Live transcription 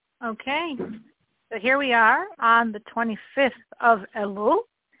Okay, so here we are on the 25th of Elul,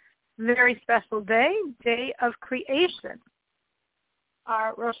 very special day, day of creation.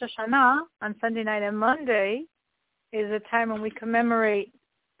 Our Rosh Hashanah on Sunday night and Monday is a time when we commemorate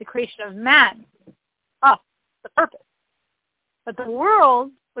the creation of man, us, the purpose. But the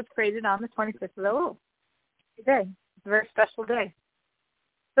world was created on the 25th of Elul, today. It's a very special day.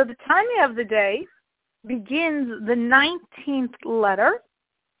 So the timing of the day begins the 19th letter.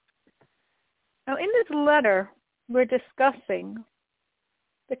 Now, in this letter, we're discussing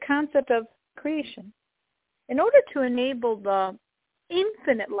the concept of creation. In order to enable the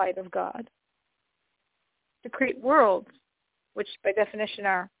infinite light of God to create worlds, which by definition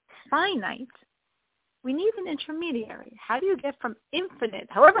are finite, we need an intermediary. How do you get from infinite,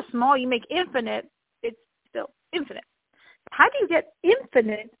 however small you make infinite, it's still infinite. How do you get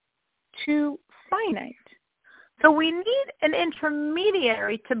infinite to finite? So we need an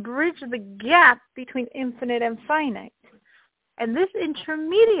intermediary to bridge the gap between infinite and finite. And this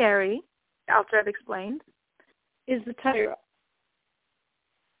intermediary, Alter Rebbe explained, is the Torah.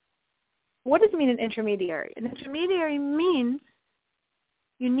 What does it mean, an intermediary? An intermediary means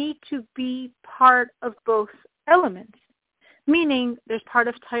you need to be part of both elements, meaning there's part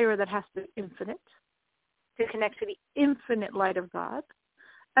of Torah that has to be infinite, to connect to the infinite light of God,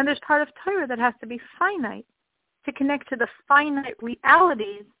 and there's part of Torah that has to be finite, to connect to the finite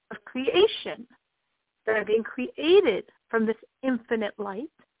realities of creation that are being created from this infinite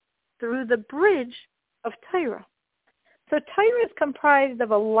light through the bridge of Torah. So Torah is comprised of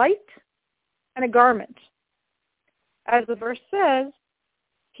a light and a garment. As the verse says,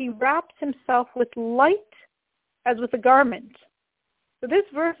 he wraps himself with light as with a garment. So this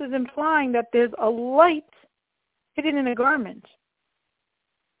verse is implying that there's a light hidden in a garment.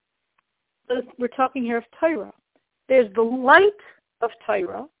 So we're talking here of Torah. There's the light of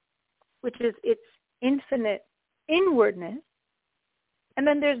Torah, which is its infinite inwardness, and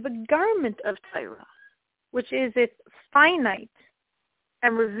then there's the garment of Torah, which is its finite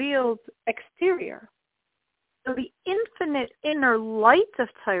and revealed exterior. So the infinite inner light of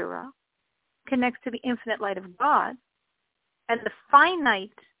Torah connects to the infinite light of God, and the finite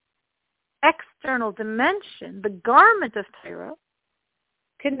external dimension, the garment of Torah,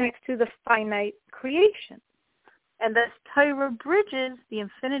 connects to the finite creation. And thus Torah bridges the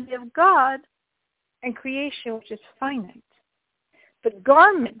infinity of God and creation, which is finite. The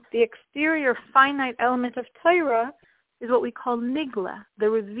garment, the exterior finite element of Torah, is what we call nigla, the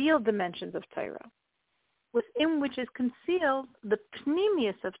revealed dimensions of Torah, within which is concealed the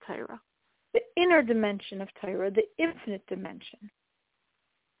pnimius of Torah, the inner dimension of Torah, the infinite dimension.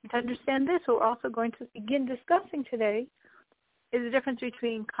 And to understand this, what we're also going to begin discussing today is the difference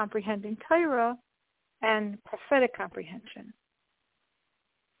between comprehending Torah and prophetic comprehension.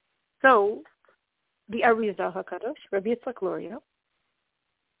 So, the Arizal HaKadosh, Rabbi Yitzchak Luria,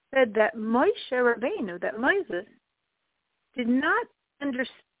 said that Moshe Rabbeinu, that Moses, did not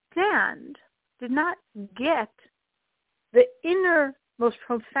understand, did not get the inner, most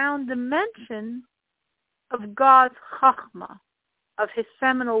profound dimension of God's Chachma, of his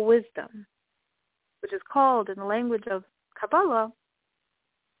seminal wisdom, which is called, in the language of Kabbalah,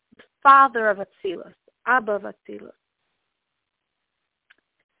 the Father of Atzilus, Abba of Atzilus.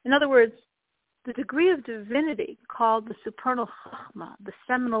 In other words, the degree of divinity called the supernal Chachma, the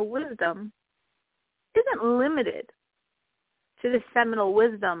seminal wisdom, isn't limited to the seminal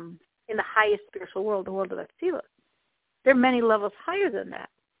wisdom in the highest spiritual world, the world of Atzilus. There are many levels higher than that.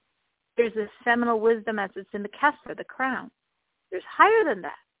 There's a seminal wisdom as it's in the Kesser, the crown. There's higher than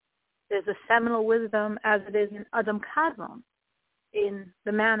that. There's a seminal wisdom as it is in Adam Kadmon, in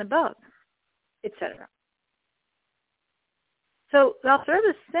the man above, etc. So the Alter Rebbe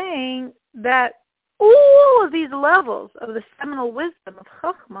is saying that all of these levels of the seminal wisdom of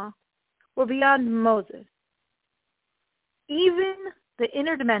Chachma were beyond Moses. Even the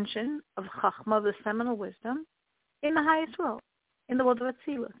inner dimension of Chachma, the seminal wisdom, in the highest world, in the world of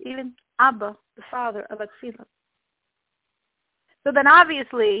Atzilus, even Abba, the father of Atzilus. So then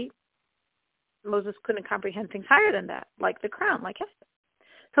obviously, Moses couldn't comprehend things higher than that, like the crown, like Esther.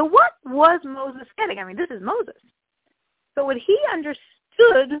 So what was Moses getting? I mean, this is Moses. So what he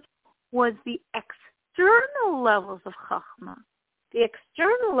understood was the external levels of Chachma, the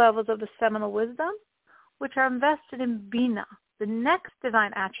external levels of the seminal wisdom, which are invested in Bina, the next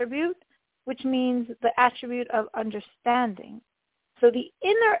divine attribute, which means the attribute of understanding. So the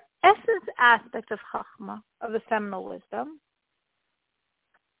inner essence aspect of Chachma, of the seminal wisdom,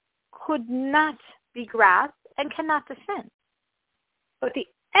 could not be grasped and cannot descend. But the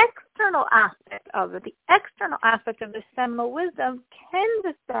external aspect of it, the external aspect of the seminal wisdom can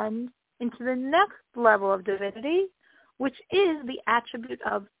descend into the next level of divinity, which is the attribute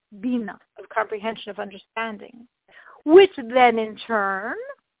of bina, of comprehension, of understanding, which then in turn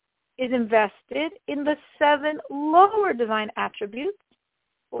is invested in the 7 lower divine attributes,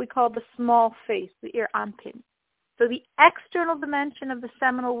 what we call the small face, the Ir Anpin. So the external dimension of the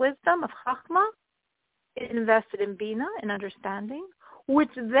seminal wisdom of Chachma is invested in bina, in understanding, which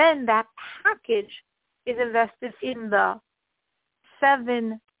then that package is invested in the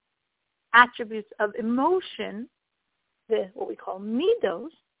 7 attributes of emotion, what we call midos,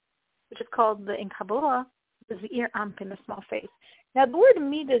 which is called in Kabbalah, is the Ir Anpin, the small face. Now the word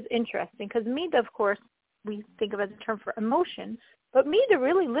mida is interesting because mida, of course, we think of as a term for emotion, but mida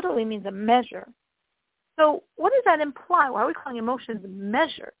really literally means a measure. So what does that imply? Why are we calling emotions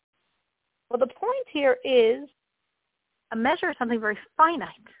measure? Well, the point here is a measure is something very finite.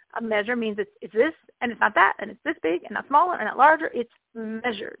 A measure means it's this and it's not that, and it's this big and not smaller and not larger. It's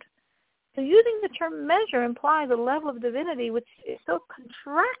measured. So using the term measure implies a level of divinity which is so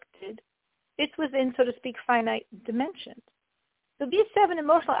contracted, it's within, so to speak, finite dimensions. So these 7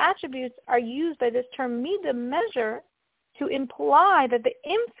 emotional attributes are used by this term mida, measure, to imply that the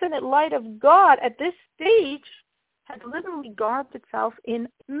infinite light of God at this stage has literally garbed itself in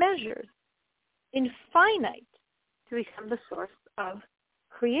measures, in finite, to become the source of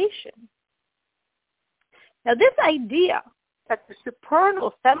creation. Now this idea that the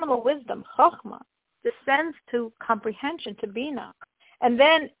supernal seminal wisdom, Chokhmah, descends to comprehension, to bina, and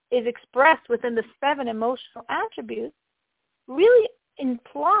then is expressed within the 7 emotional attributes, really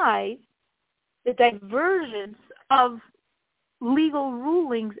implies the divergence of legal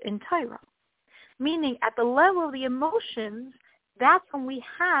rulings in Torah. Meaning, at the level of the emotions, that's when we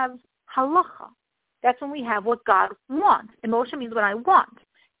have halacha. That's when we have what God wants. Emotion means what I want.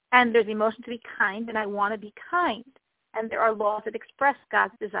 And there's emotion to be kind, and I want to be kind. And there are laws that express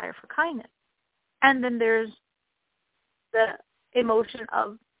God's desire for kindness. And then there's the emotion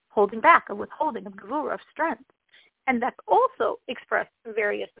of holding back, of withholding, of gevura, of strength. And that's also expressed in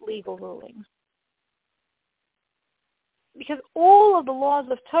various legal rulings. Because all of the laws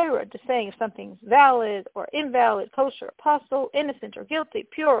of Torah, just saying if something's valid or invalid, kosher, apostle, innocent or guilty,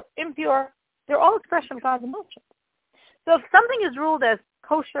 pure, impure, they're all expression of God's emotions. So if something is ruled as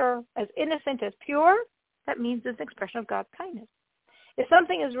kosher, as innocent, as pure, that means it's an expression of God's kindness. If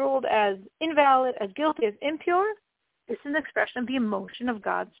something is ruled as invalid, as guilty, as impure, this is an expression of the emotion of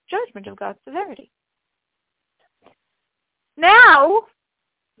God's judgment, of God's severity. Now,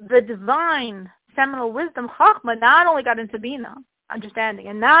 the divine seminal wisdom, Chachma, not only got into bina, understanding,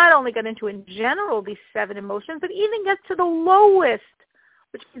 and not only got into, in general, these 7 emotions, but even gets to the lowest,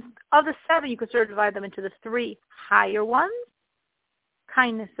 which is, of the 7, you could sort of divide them into the 3 higher ones,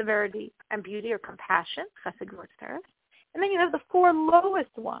 kindness, severity, and beauty, or compassion, chesed, gvura, tiferes. And then you have the 4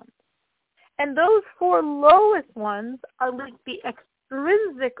 lowest ones. And those 4 lowest ones are like the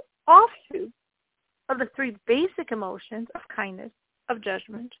extrinsic offshoot of the 3 basic emotions of kindness, of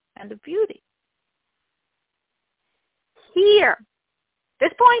judgment, and of beauty. Here,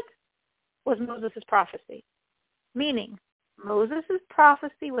 this point was Moses' prophecy, meaning Moses'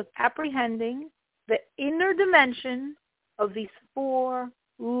 prophecy was apprehending the inner dimension of these 4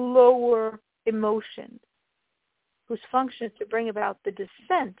 lower emotions, whose function is to bring about the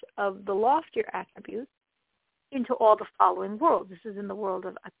descent of the loftier attributes into all the following worlds. This is in the world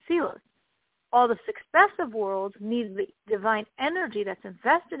of Atzilus. All the successive worlds need the divine energy that's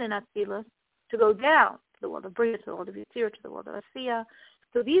invested in Atzilus to go down to the world of Bria, to the world of Yitzir, to the world of Asiya.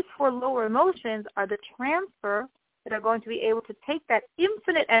 So these 4 lower emotions are the transfer that are going to be able to take that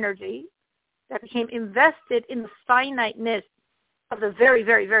infinite energy that became invested in the finiteness of the very,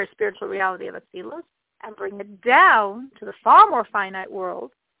 very, very spiritual reality of Atzilus and bring it down to the far more finite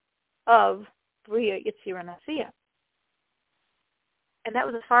world of Bria, Yitzir, and Asiya. And that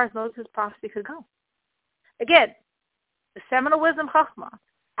was as far as Moses' prophecy could go. Again, the seminal wisdom Chachma,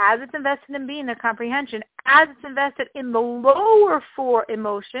 as it's invested in being a comprehension, as it's invested in the lower 4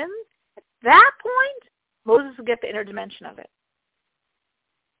 emotions, at that point, Moses would get the inner dimension of it.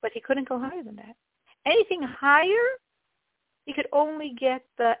 But he couldn't go higher than that. Anything higher, he could only get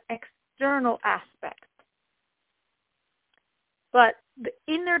the external aspect. But the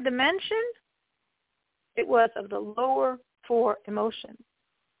inner dimension, it was of the lower 4 emotions.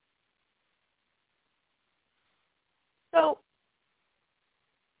 So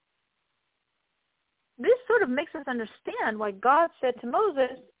this sort of makes us understand why God said to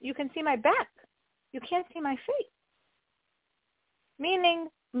Moses, you can see my back. You can't see my face. Meaning,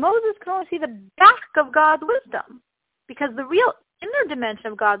 Moses can only see the back of God's wisdom, because the real inner dimension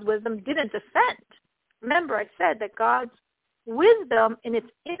of God's wisdom didn't descend. Remember, I said that God's wisdom in its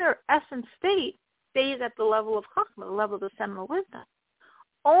inner essence state stays at the level of Chachma, the level of the seminal wisdom.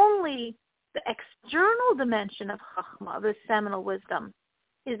 Only the external dimension of Chachma, of the seminal wisdom,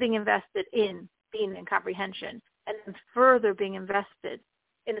 is being invested in being and comprehension, and then further being invested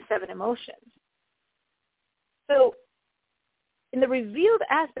in the 7 emotions. So, in the revealed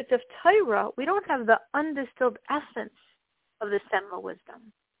aspect of Torah, we don't have the undistilled essence of the seminal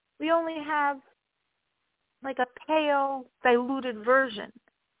wisdom. We only have like a pale, diluted version.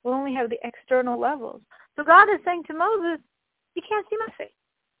 We only have the external levels. So God is saying to Moses, you can't see my face.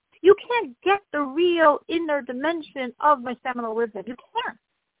 You can't get the real inner dimension of my seminal wisdom. You can't.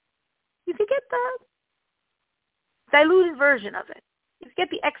 You can get the diluted version of it. You can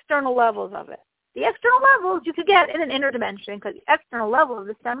get the external levels of it. The external levels you could get in an inner dimension, because the external level of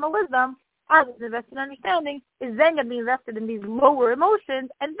the seminal wisdom, as it's invested in understanding, is then going to be invested in these lower emotions,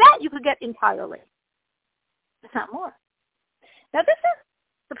 and that you could get entirely. It's not more. Now this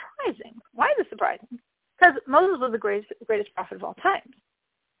is surprising. Why is it surprising? Because Moses was the greatest prophet of all time.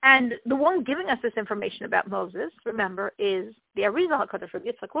 And the one giving us this information about Moses, remember, is the Arizal HaKadosh, Rabbi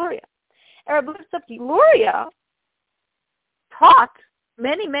Yitzchak Luria. And Rabbi Yitzchak Luria taught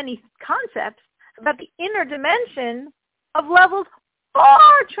many, many concepts about the inner dimension of levels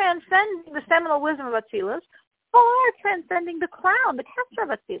far transcending the seminal wisdom of Atzilus, far transcending the crown, the Kesher of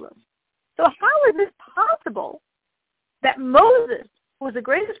Atzilus. So how is this possible that Moses, who was the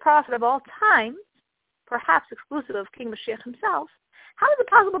greatest prophet of all time, perhaps exclusive of King Mashiach himself, how is it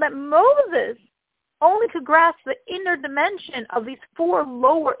possible that Moses only could grasp the inner dimension of these 4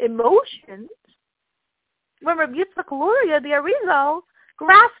 lower emotions, when Rabbi Yitzchak Luria, the Arizal,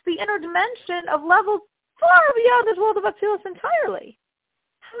 grasped the inner dimension of levels far beyond this world of Atzilus entirely?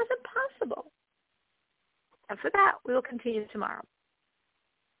 How is it possible? And for that, we will continue tomorrow.